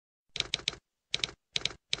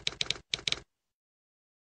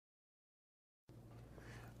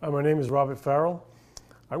My name is Robert Farrell.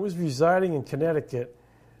 I was residing in Connecticut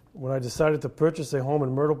when I decided to purchase a home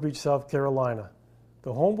in Myrtle Beach, South Carolina.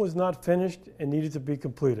 The home was not finished and needed to be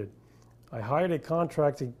completed. I hired a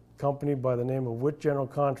contracting company by the name of Witt General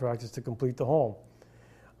Contractors to complete the home.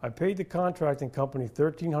 I paid the contracting company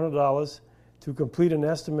 $1,300 to complete an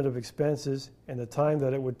estimate of expenses and the time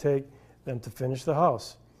that it would take them to finish the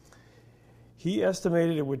house. He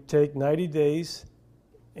estimated it would take 90 days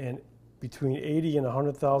and between $80,000 and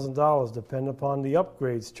 $100,000, depending upon the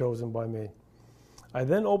upgrades chosen by me. I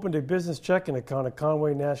then opened a business checking account at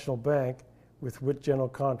Conway National Bank with Witt General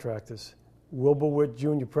Contractors, Wilbur Witt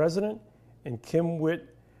Jr. President and Kim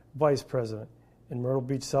Witt Vice President in Myrtle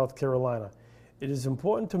Beach, South Carolina. It is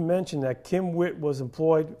important to mention that Kim Witt was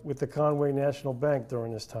employed with the Conway National Bank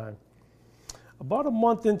during this time. About a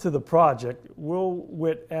month into the project, Will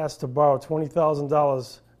Witt asked to borrow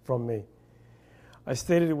 $20,000 from me. I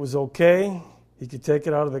stated it was okay, he could take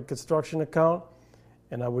it out of the construction account,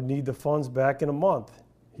 and I would need the funds back in a month.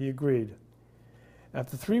 He agreed.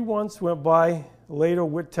 After 3 months went by, later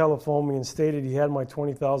Witt telephoned me and stated he had my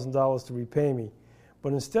 $20,000 to repay me.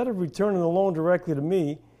 But instead of returning the loan directly to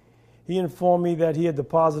me, he informed me that he had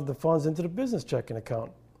deposited the funds into the business checking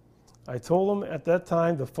account. I told him at that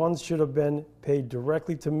time the funds should have been paid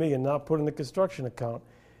directly to me and not put in the construction account,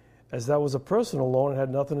 as that was a personal loan and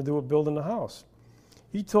had nothing to do with building the house.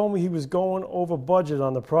 He told me he was going over budget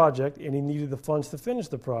on the project and he needed the funds to finish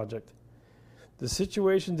the project. The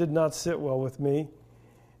situation did not sit well with me,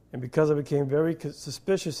 and because I became very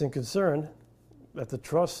suspicious and concerned that the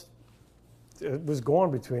trust was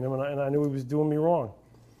gone between him, and I knew he was doing me wrong.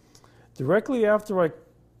 Directly after, I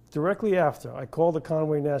called the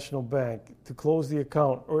Conway National Bank to close the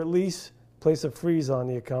account, or at least place a freeze on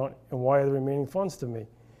the account and wire the remaining funds to me.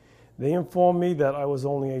 They informed me that I was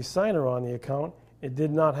only a signer on the account and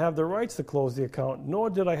did not have the rights to close the account, nor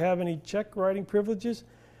did I have any check writing privileges.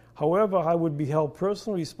 However, I would be held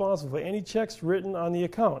personally responsible for any checks written on the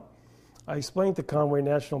account. I explained to Conway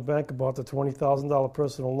National Bank about the $20,000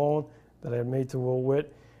 personal loan that I had made to Will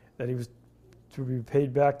Witt, that he was to be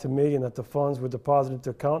paid back to me and that the funds were deposited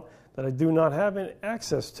into an account that I do not have any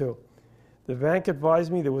access to. The bank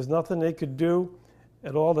advised me there was nothing they could do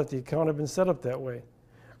at all, that the account had been set up that way.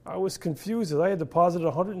 I was confused as I had deposited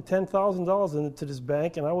 $110,000 into this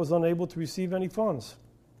bank and I was unable to receive any funds.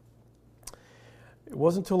 It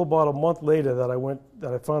wasn't until about a month later that I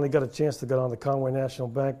finally got a chance to get on the Conway National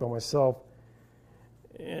Bank by myself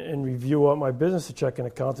and review my business checking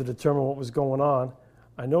account to determine what was going on.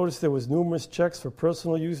 I noticed there was numerous checks for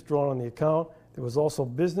personal use drawn on the account. There was also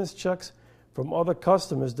business checks from other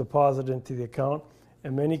customers deposited into the account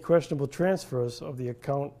and many questionable transfers of the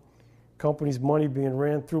company's money being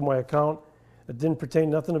ran through my account that didn't pertain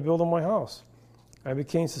nothing to building my house. I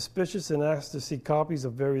became suspicious and asked to see copies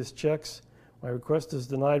of various checks. My request was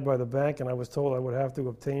denied by the bank, and I was told I would have to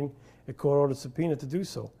obtain a court-ordered subpoena to do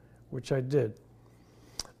so, which I did.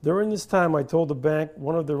 During this time, I told the bank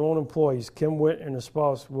one of their own employees, Kim Witt, and her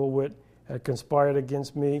spouse, Will Witt, had conspired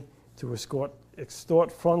against me to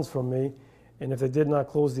extort funds from me, and if they did not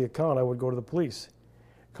close the account, I would go to the police.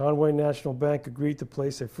 Conway National Bank agreed to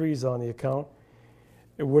place a freeze on the account.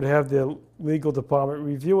 It would have their legal department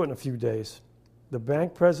review it in a few days. The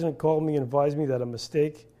bank president called me and advised me that a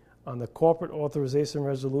mistake on the corporate authorization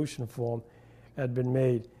resolution form had been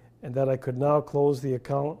made and that I could now close the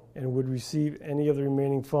account and would receive any of the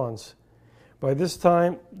remaining funds. By this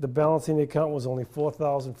time, the balance in the account was only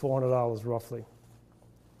 $4,400 roughly.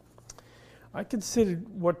 I considered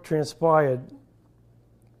what transpired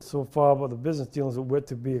so far about the business dealings with Witt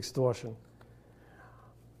to be extortion.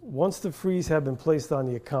 Once the freeze had been placed on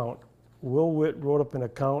the account, Will Witt wrote up a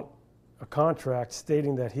contract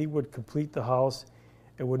stating that he would complete the house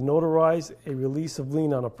and would notarize a release of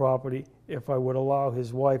lien on the property if I would allow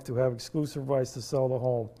his wife to have exclusive rights to sell the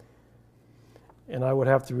home. And I would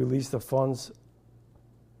have to release the funds,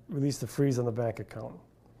 release the freeze on the bank account.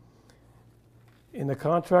 In the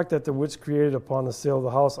contract that the Witts created upon the sale of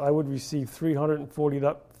the house, I would receive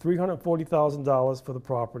 $340,000 for the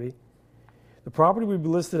property. The property would be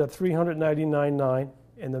listed at $399,900,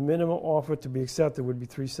 and the minimum offer to be accepted would be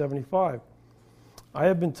 $375,000. I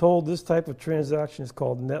have been told this type of transaction is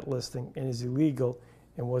called net listing and is illegal,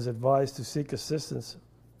 and was advised to seek assistance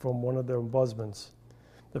from one of their ombudsmen.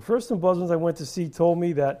 The first ombudsman I went to see told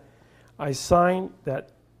me that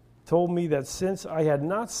since I had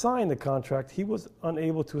not signed the contract, he was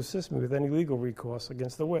unable to assist me with any legal recourse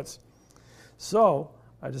against the Witts. So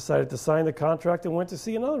I decided to sign the contract and went to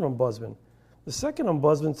see another ombudsman. The second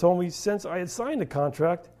ombudsman told me since I had signed the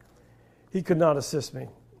contract, he could not assist me.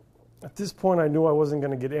 At this point, I knew I wasn't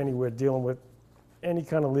going to get anywhere dealing with any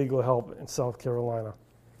kind of legal help in South Carolina.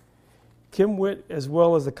 Kim Witt, as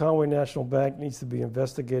well as the Conway National Bank, needs to be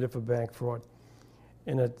investigated for bank fraud.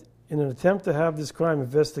 In an attempt to have this crime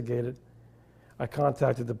investigated, I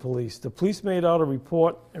contacted the police. The police made out a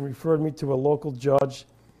report and referred me to a local judge.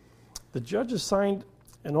 The judge assigned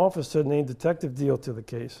an officer named Detective Deal to the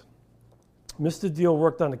case. Mr. Deal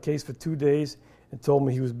worked on the case for 2 days and told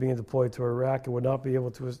me he was being deployed to Iraq and would not be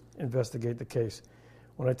able to investigate the case.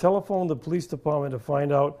 When I telephoned the police department to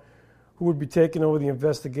find out who would be taking over the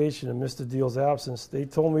investigation in Mr. Deal's absence, they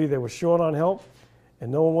told me they were short on help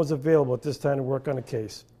and no one was available at this time to work on the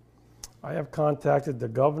case. I have contacted the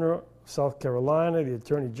governor of South Carolina, the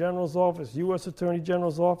Attorney General's office, U.S. Attorney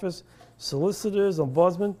General's office, solicitors,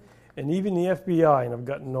 ombudsman, and even the FBI, and I've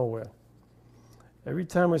gotten nowhere. Every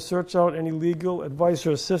time I search out any legal advice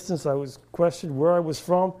or assistance, I was questioned where I was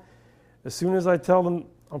from. As soon as I tell them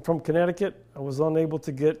I'm from Connecticut, I was unable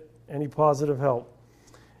to get any positive help.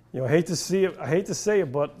 I hate to say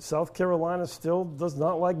it, but South Carolina still does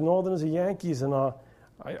not like Northerners or Yankees, and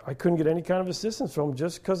I couldn't get any kind of assistance from them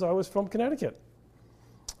just because I was from Connecticut.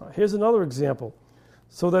 Here's another example.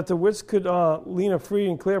 So that the Witts could lien a free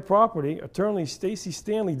and clear property, attorney Stacy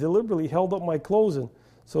Stanley deliberately held up my closing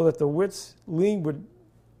so that the Witts lien would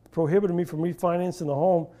prohibit me from refinancing the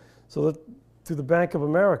home so that through the Bank of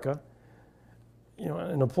America.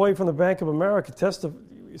 An employee from the Bank of America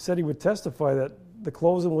said he would testify that the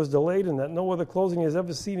closing was delayed and that no other closing he has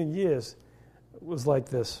ever seen in years was like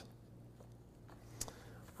this.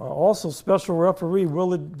 Also, Special Referee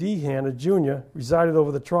Willard D. Hanna, Jr. resided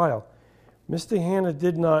over the trial. Mr. Hanna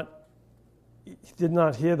did not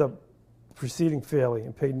hear the proceeding fairly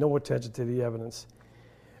and paid no attention to the evidence.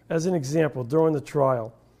 As an example, during the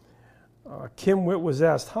trial, Kim Witt was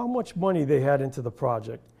asked how much money they had into the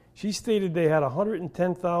project. She stated they had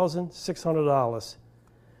 $110,600.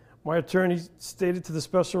 My attorney stated to the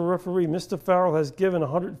special referee, Mr. Farrell has given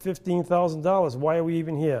 $115,000. Why are we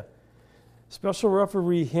even here? Special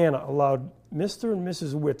referee Hanna allowed Mr. and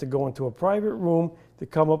Mrs. Witt to go into a private room to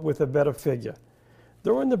come up with a better figure.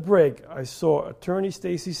 During the break, I saw attorney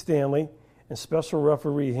Stacy Stanley and special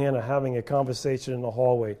referee Hanna having a conversation in the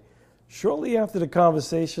hallway. Shortly after the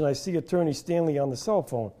conversation, I see attorney Stanley on the cell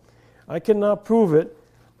phone. I cannot prove it,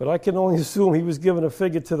 but I can only assume he was given a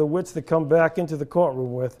figure to the Witts to come back into the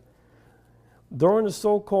courtroom with. During the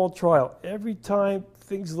so-called trial, every time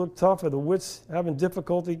things looked tough or the Witts having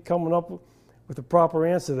difficulty coming up with the proper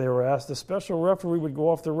answer they were asked, the special referee would go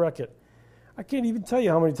off the record. I can't even tell you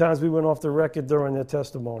how many times we went off the record during their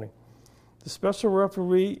testimony. The special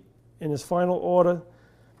referee, in his final order,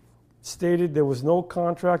 stated there was no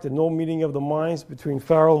contract and no meeting of the minds between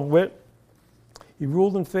Farrell and Witt. He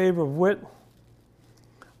ruled in favor of Witt.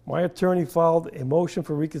 My attorney filed a motion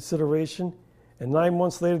for reconsideration, and 9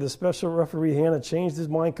 months later, the special referee Hanna changed his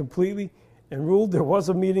mind completely and ruled there was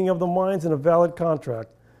a meeting of the minds and a valid contract.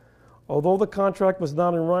 Although the contract was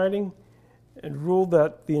not in writing, and ruled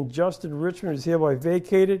that the unjust enrichment is hereby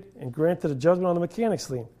vacated and granted a judgment on the mechanics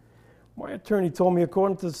lien. My attorney told me,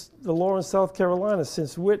 according to the law in South Carolina,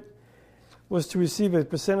 since Witt was to receive a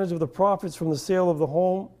percentage of the profits from the sale of the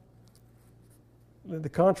home, the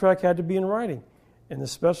contract had to be in writing, and the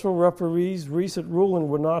special referee's recent ruling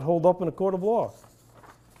would not hold up in a court of law.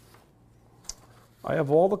 I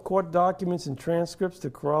have all the court documents and transcripts to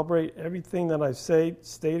corroborate everything that I've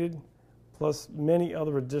stated, plus many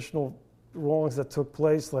other additional wrongs that took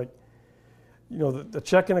place, like the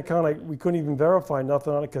checking account, we couldn't even verify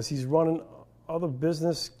nothing on it because he's running other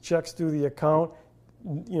business checks through the account,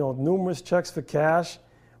 numerous checks for cash.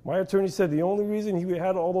 My attorney said the only reason he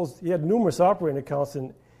had numerous operating accounts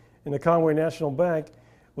in the Conway National Bank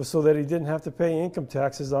was so that he didn't have to pay income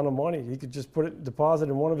taxes on the money. He could just deposit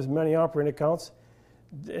in one of his many operating accounts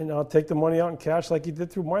and take the money out in cash like he did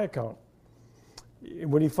through my account.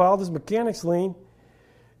 When he filed his mechanics lien,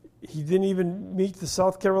 he didn't even meet the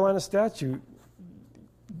South Carolina statute.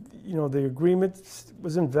 The agreement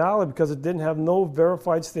was invalid because it didn't have no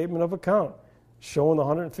verified statement of account showing the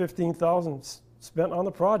 $115,000 spent on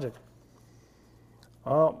the project.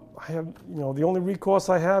 I have, the only recourse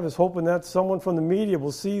I have is hoping that someone from the media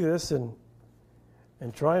will see this and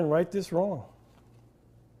try and right this wrong.